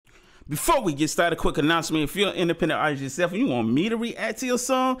Before we get started, quick announcement. If you're an independent artist yourself and you want me to react to your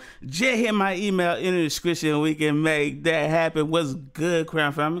song, just hit my email in the description and we can make that happen. What's good,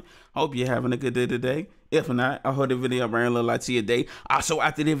 Crown Family? Hope you're having a good day today. If not, I hope the video bring a little light to your day. Also,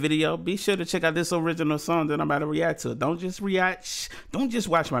 after this video, be sure to check out this original song that I'm about to react to. Don't just react. Don't just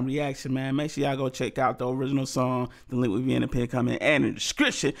watch my reaction, man. Make sure y'all go check out the original song. The link will be in the pin comment and in the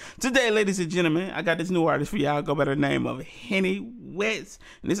description. Today, ladies and gentlemen, I got this new artist for y'all. Go by the name of Henny. And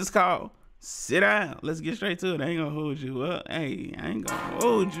this is called Sit Down. Let's get straight to it. I ain't gonna hold you up. Hey, I ain't gonna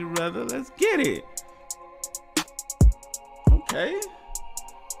hold you, brother. Let's get it. Okay.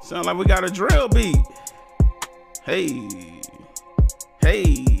 Sound like we got a drill beat. Hey,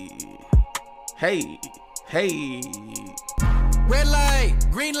 hey, hey, hey. Red light,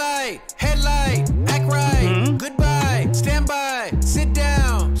 green light, headlight, act right, goodbye, stand by, sit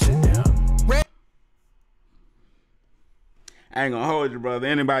down. Red. I ain't gonna hold you, brother.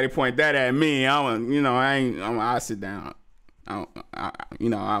 Anybody point that at me, I'll sit down. I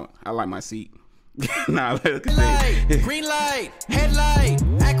like my seat. Nah, red light, green light, headlight,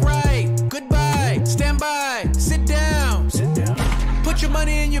 act right, goodbye, stand by, sit down. Put your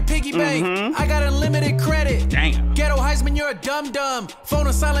money in your piggy bank. I got unlimited credit. Damn. Ghetto Heisman, you're a dum-dum. Phone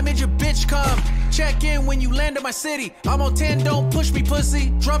on silent, made your bitch come. Check in when you land in my city. I'm on 10, don't push me, pussy.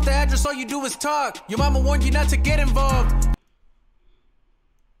 Drop the address, all you do is talk. Your mama warned you not to get involved.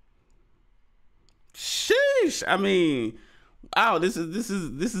 Sheesh. I mean, wow, this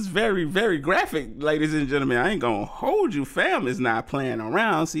is very, very graphic, ladies and gentlemen. I ain't gonna hold you, fam. Is not playing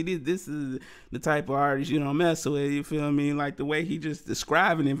around. See, this is the type of artist you don't mess with. You feel me? Like the way he just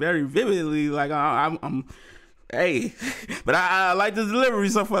describing it very vividly. Like I'm hey, but I like the delivery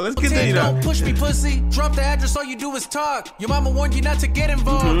so far. Let's continue. Don't push me, pussy. Drop the address, all you do is talk. Your mama warned you not to get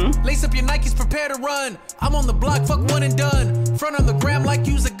involved. Lace up your Nikes, prepare to run. I'm on the block, fuck one and done. Front on the gram like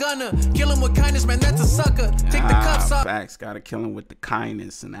you's a gunner. Kill him with kindness, man, that's a sucker. Take the cuffs off. Facts, gotta kill him with the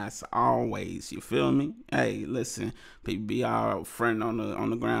kindness, and that's always, you feel me? Hey, listen, people be all friend on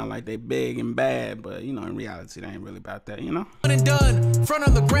the ground like they big and bad, but you know, in reality, they ain't really about that, you know? One and done. Front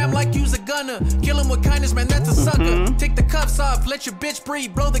on the gram like you's a gunner. Kill him with kindness, man, that's a sucker. Take the cuffs off, let your bitch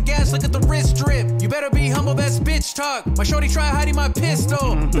breathe. Blow the gas, look at the wrist drip. You better be humble, that's bitch talk. My shorty try hiding my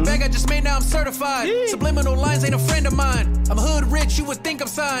pistol. The bag I just made, now I'm certified. Subliminal lines ain't a friend of mine. I'm hood rich, you would think I'm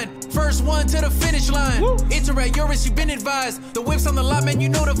signed. First one to the finish line. It's a at your risk, you been advised. The whips on the lot, man, you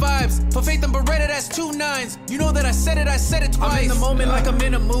know the vibes. For Faith and Beretta, that's 2 9s. You know that I said it twice. I'm in the moment like I'm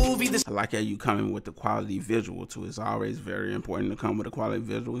in a movie. I like how you coming with the quality visual too. It's always very important to come with a quality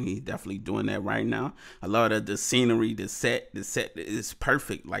visual. He's definitely doing that right now. I love that the scenery, the set is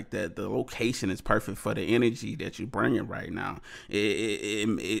perfect. Like that, the location is perfect for the energy that you're bringing right now.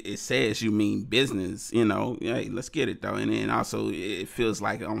 It says you mean business, you know. Hey, let's get it though. And then also it feels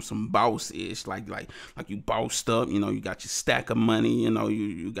like on some boss-ish, like you bossed up, you know. You got your stack of money, you know.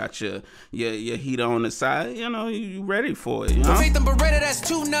 You got your heater on the side, you know. You ready for it, you know. Faith and Beretta, that's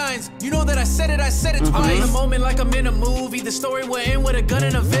 2 9s. You know that I said it twice. I'm in the moment like I'm in a movie. The story will end with a gun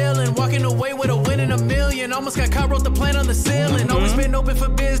and a villain. Walking away with a win and $1 million. Almost got caught, wrote the plan on the ceiling. Always been open for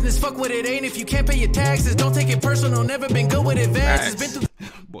business. Fuck what it ain't if you can't pay your taxes. Don't take it personal. Never been good with advances. Been through.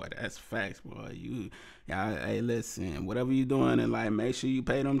 Boy, that's facts, boy. Y'all, hey, listen, whatever you doing in life, make sure you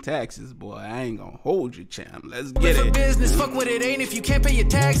pay them taxes, boy. I ain't gonna hold you, champ. Let's get it. Business, fuck what it ain't if you can't pay your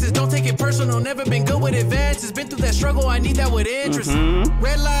taxes. Don't take it personal. Never been good with advances. Been through that struggle. I need that with interest.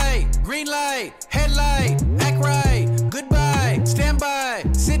 Red light, green light, headlight, act right, goodbye, stand by,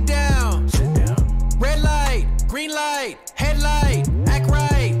 sit down. Red light, green light, headlight, act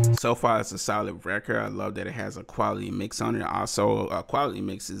right. So far, it's a solid record. I love that it has a quality mix on it. Also, a quality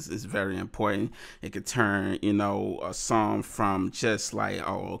mix is very important. It could turn, you know, a song from just like,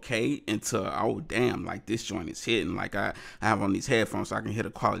 oh, okay, into, oh, damn, like this joint is hitting. Like I have on these headphones, so I can hear the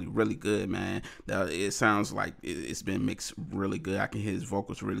quality really good, man. It sounds like it's been mixed really good. I can hear his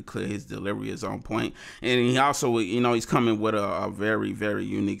vocals really clear. His delivery is on point. And he also, you know, he's coming with a very, very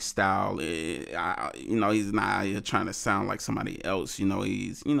unique style. You know, he's not out here trying to sound like somebody else. You know,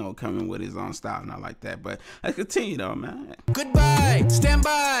 he's, you know, coming with his own style, not like that. But let's continue though, man. Goodbye, stand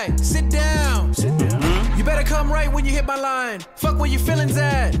by, sit down. You better come right when you hit my line. Fuck where your feelings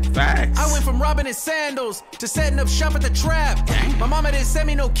at. Facts. I went from robbing his sandals to setting up shop at the trap. My mama didn't send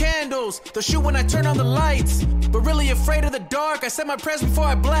me no candles. They'll shoot when I turn on the lights. But really afraid of the dark. I said my prayers before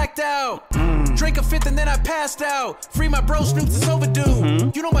I blacked out. Drank a fifth and then I passed out. Free my bro Snoops, it's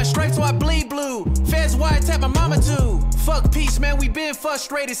overdue. You know my stripes, so I bleed blue. Feds wiretap my mama too. Fuck peace, man, we been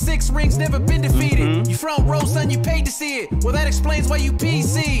frustrated. 6 rings, never been defeated. You front row, son, you paid to see it. Well, that explains why you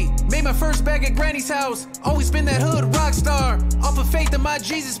PC. Made my first bag at Granny's house. Always been that hood rock star. Off of faith in my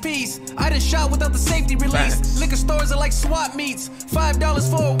Jesus piece. I done shot without the safety release. Facts. Liquor stores are like swap meets.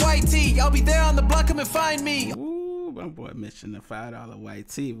 $5 for a white tee. I'll be there on the block, come and find me. Ooh, my boy mentioned the $5 white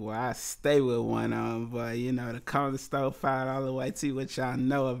tee. Boy, I stay with one on, boy. You know, the corner store $5 white tee, what y'all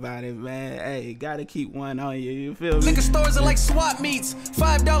know about it, man. Hey, gotta keep one on you, you feel me? Liquor stores are like swap meets.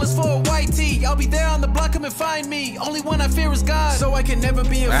 $5 for a white tee. I'll be there on the block, come and find me. Only one I fear is God. So I can never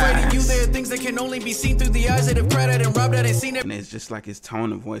be afraid of you. There are things that can only be seen through the eyes that have cried out and robbed out and seen it. And it's just like his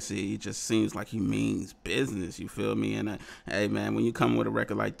tone of voice, it just seems like he means business, you feel me? And hey, man, when you come with a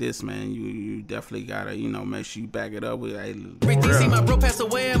record like this, man, you definitely gotta, you know, make sure you back it up with a Everything, see my bro pass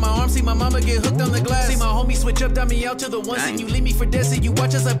away and my arm, see my mama get hooked on the glass. See my homie switch up, dumb me out to the ones and you leave me for dead, so you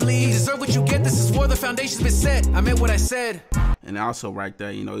watch as I bleed. You deserve what you get, this is war, the foundation's been set. I meant what I said. And also right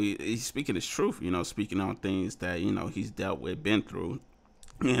there, you know, he's speaking his truth, you know, speaking on things that, you know, he's dealt with, been through.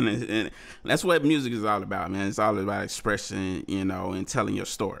 And that's what music is all about, man. It's all about expressing, you know, and telling your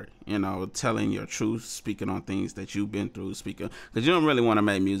story, you know, telling your truth, speaking on things that you've been through, speaking, because you don't really want to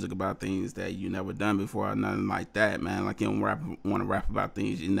make music about things that you never done before or nothing like that, man. Like, you don't want to rap about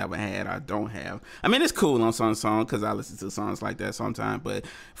things you never had or don't have. I mean, it's cool on some songs because I listen to songs like that sometimes, but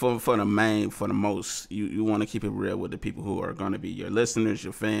for the most, you want to keep it real with the people who are going to be your listeners,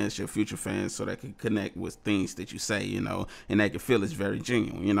 your fans, your future fans, so they can connect with things that you say, you know, and they can feel it's very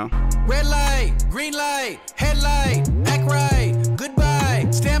genuine. You know, red light, green light, headlight, act right, goodbye,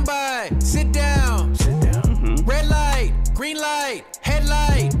 stand by, sit down. Red light, green light,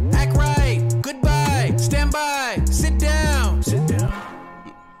 headlight, act right, goodbye, stand by, sit down.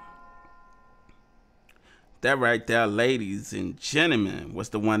 That right there, ladies and gentlemen, was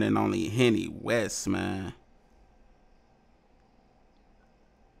the one and only Henny West, man.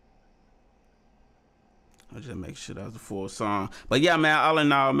 I'll just make sure that was a full song. But yeah, man, all in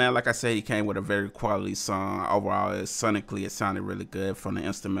all, man, like I said, he came with a very quality song. Overall, sonically, it sounded really good from the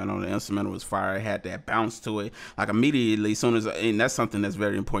instrumental. The instrumental was fire. It had that bounce to it. Like immediately, as soon as, and that's something that's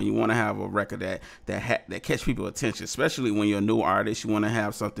very important. You want to have a record that catch people's attention, especially when you're a new artist. You want to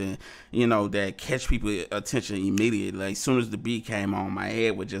have something, you know, that catch people's attention immediately. Like, as soon as the beat came on, my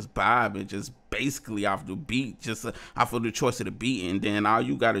head would just bob and just basically off the beat, just off of the choice of the beat. And then all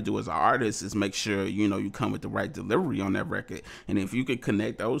you got to do as an artist is make sure, you know, you come with the right delivery on that record. And if you can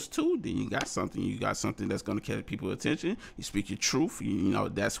connect those two, then you got something. You got something that's going to catch people's attention. You speak your truth. You know,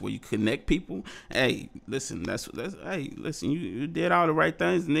 that's where you connect people. Hey, listen, hey, listen, you did all the right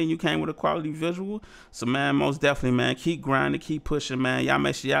things, and then you came with a quality visual. So, man, most definitely, man, keep grinding, keep pushing, man. Y'all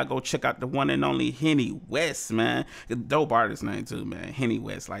make sure y'all go check out the one and only Henny West, man. Dope artist name too, man. Henny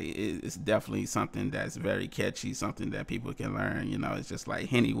West. Like, it's definitely something that's very catchy, something that people can learn. You know, it's just like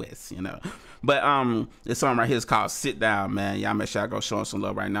Henny West, you know. But this song right here is called Sit Down, man. Y'all make sure I go show him some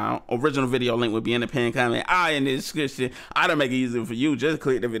love right now. Original video link will be in the pinned comment in the description. I don't make it easier for you. Just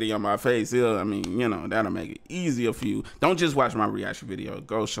click the video on my face here. I mean, you know, that'll make it easier for you. Don't just watch my reaction video.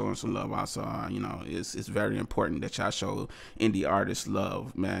 Go show him some love also. You know, it's very important that y'all show indie artists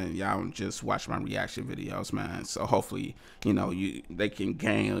love, man. Y'all don't just watch my reaction videos, man. So hopefully, you know, they can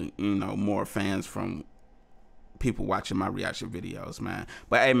gain, you know, more fans from people watching my reaction videos, man.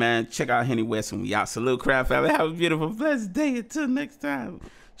 But hey, man, check out Henny West and we out. Salute, crowd family. Have a beautiful, blessed day. Until next time.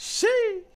 Sheesh.